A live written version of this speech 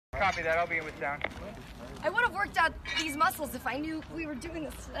Copy that, I'll be in with sound. I would have worked out these muscles if I knew we were doing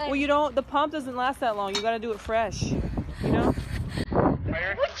this today. Well, you don't, the pump doesn't last that long. You gotta do it fresh, you know?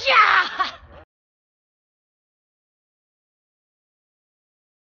 Fire. Yeah!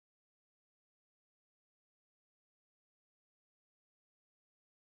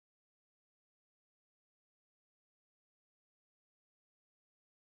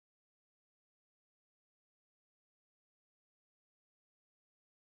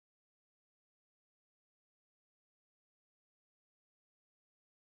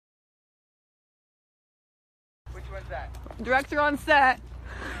 Which one's that? Director on set.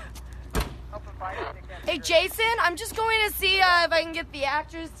 Hey Jason, I'm just going to see if I can get the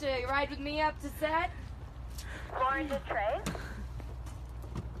actors to ride with me up to set. Lauren to Trey.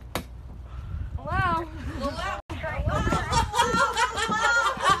 Wow.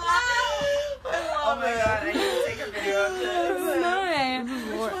 Oh my god, I need to take a video of this. Nice.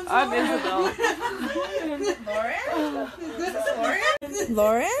 I'm Isabelle.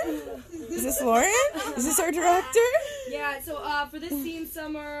 Lauren? Is this Lauren? Is this our director? Yeah, so for this scene,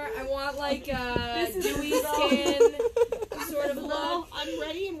 Summer, I want like dewy skin, sort of look. I'm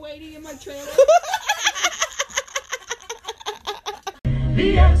ready and waiting in my trailer.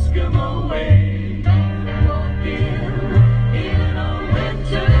 The Eskimo way, walking in a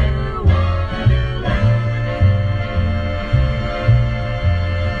winter wonderland.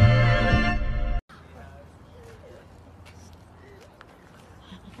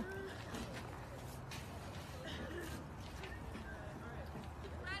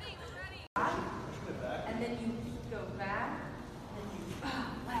 And then you go back, and then you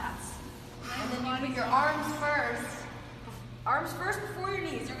lats. And then you put your arms first. Arms first before your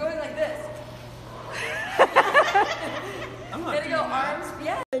knees. You're going like this. I'm gonna go arms,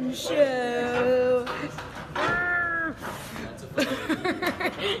 yeah. Show.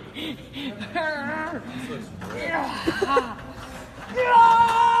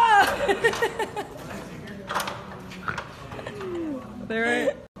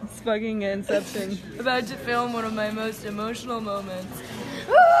 They're fucking Inception. About to film one of my most emotional moments.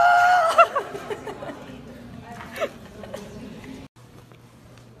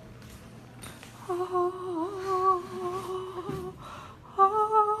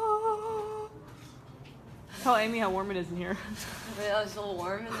 Tell Amy how warm it is in here. It's so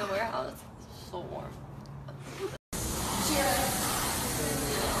warm in the warehouse. So warm.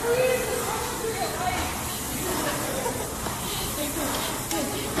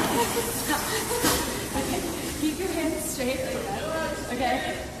 Okay, keep your hands straight like that.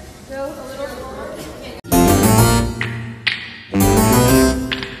 Okay, go a little forward.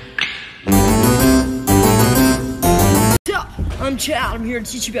 I'm Chad. I'm here to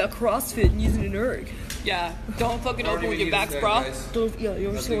teach you about CrossFit and using an erg. Yeah, don't fucking open with your backs, bro. Don't, yeah,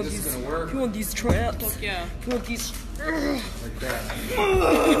 you just want these. If you want these traps. Yeah. If you want these. Like that.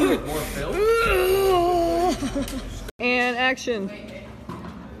 More film? And action.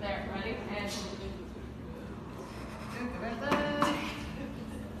 There, ready? And.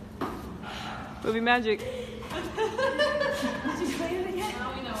 Movie magic.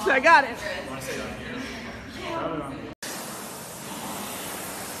 So I got it.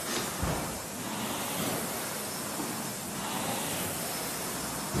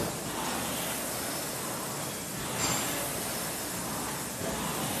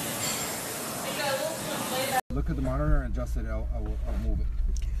 Look at the monitor and adjust it, I'll move it.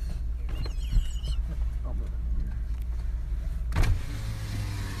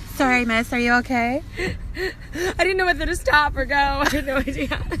 Sorry, miss. Are you okay? I didn't know whether to stop or go. I had no idea.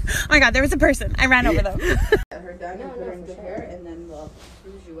 Oh my god, there was a person. I ran over them. Get her done and put her in good hair, and then we'll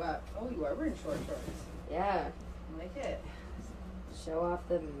cruise you up. Oh, you are wearing short shorts. Yeah. I like it. Show off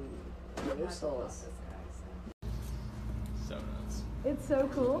the muscles. So nuts. It's so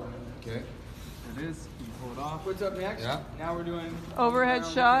cool. Okay. It is. You pull it off. What's up next? Yeah. Now we're doing Overhead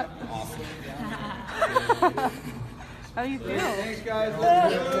shot. awesome. How do you feel? Thanks, guys.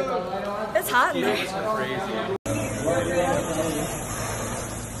 It's hot in there. It's crazy.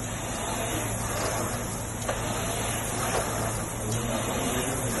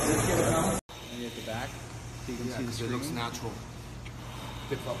 At the back, so you can see the screen. It looks natural.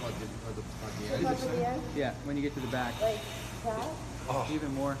 Dip up at the end. Yeah, when you get to the back. Like that? Oh.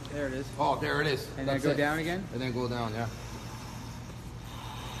 Even more. There it is. Oh, there it is. And then go down again? And then go down, yeah.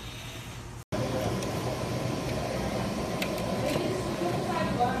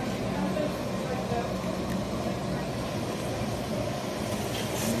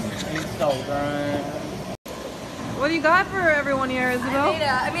 What do you got for everyone here, Isabelle?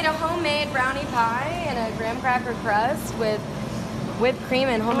 I made a homemade brownie pie and a graham cracker crust with whipped cream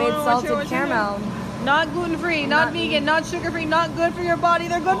and homemade salted caramel. Not gluten-free, not vegan, not sugar-free, not good for your body.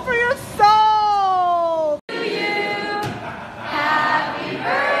 They're good for your soul. To you, happy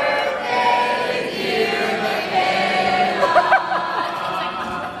birthday to you.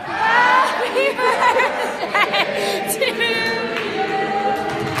 Happy birthday to you.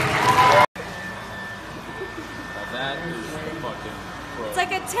 That is fucking gross. It's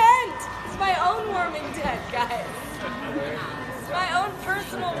like a tent. It's my own warming tent, guys. It's my own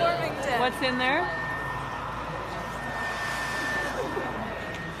personal warming tent. What's in there?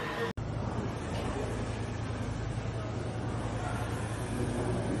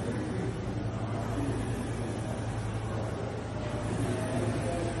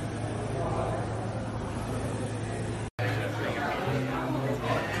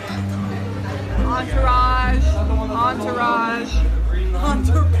 Entourage. Entourage.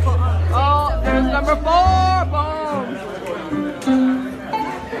 Oh, there's number 4. Boom.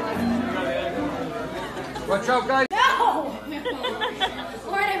 Watch out, guys. No!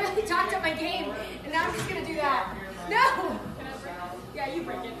 Lauren, I really talked up my game, and now I'm just gonna do that. No! Yeah, you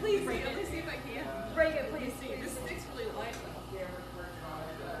break it. Please break it. Let me see if I can. Break it, please. This stick's really light.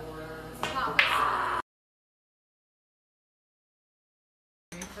 Stop.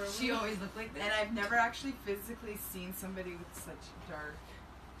 She always looked like this. And I've never actually physically seen somebody with such dark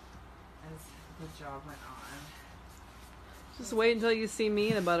as the job went on. Just wait until you see me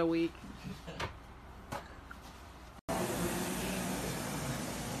in about a week.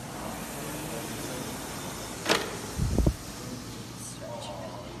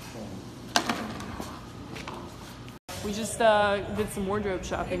 We just did some wardrobe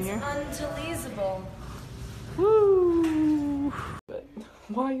shopping here. Unteleasable. Woo! But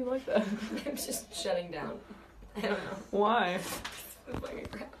why are you like that? I'm just shutting down. I don't know. Why? Fucking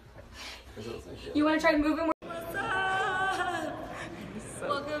crap. You want to try to move him? What's up?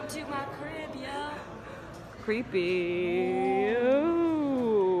 Welcome to my crib, yo. Creepy.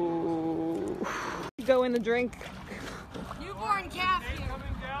 Ooh. Go in the drink. Newborn calf here.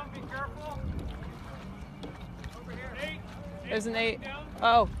 Coming down, be careful. Over here. 8. There's an 8.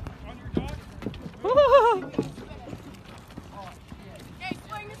 Oh. On your dog. Hey,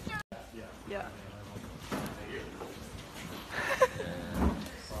 swing the shirt. Yeah.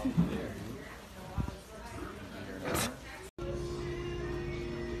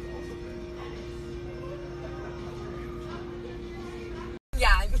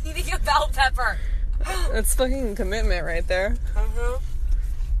 Yeah, I'm eating a bell pepper. That's fucking commitment right there.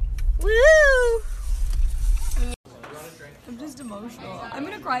 Woo! I'm just emotional. I'm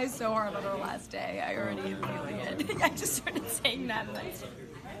gonna cry so hard on our last day. I already am feeling it. I just started saying that and I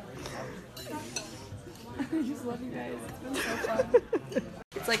just love you guys. It's been so fun.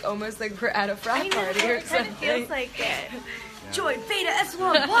 It's like almost like we're at a frat party or something. It feels like it. Join Beta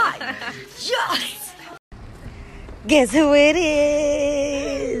S1Y. Yes! Guess who it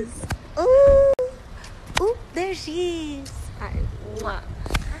is? Ooh. Ooh, there she is.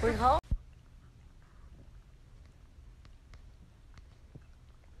 We're home.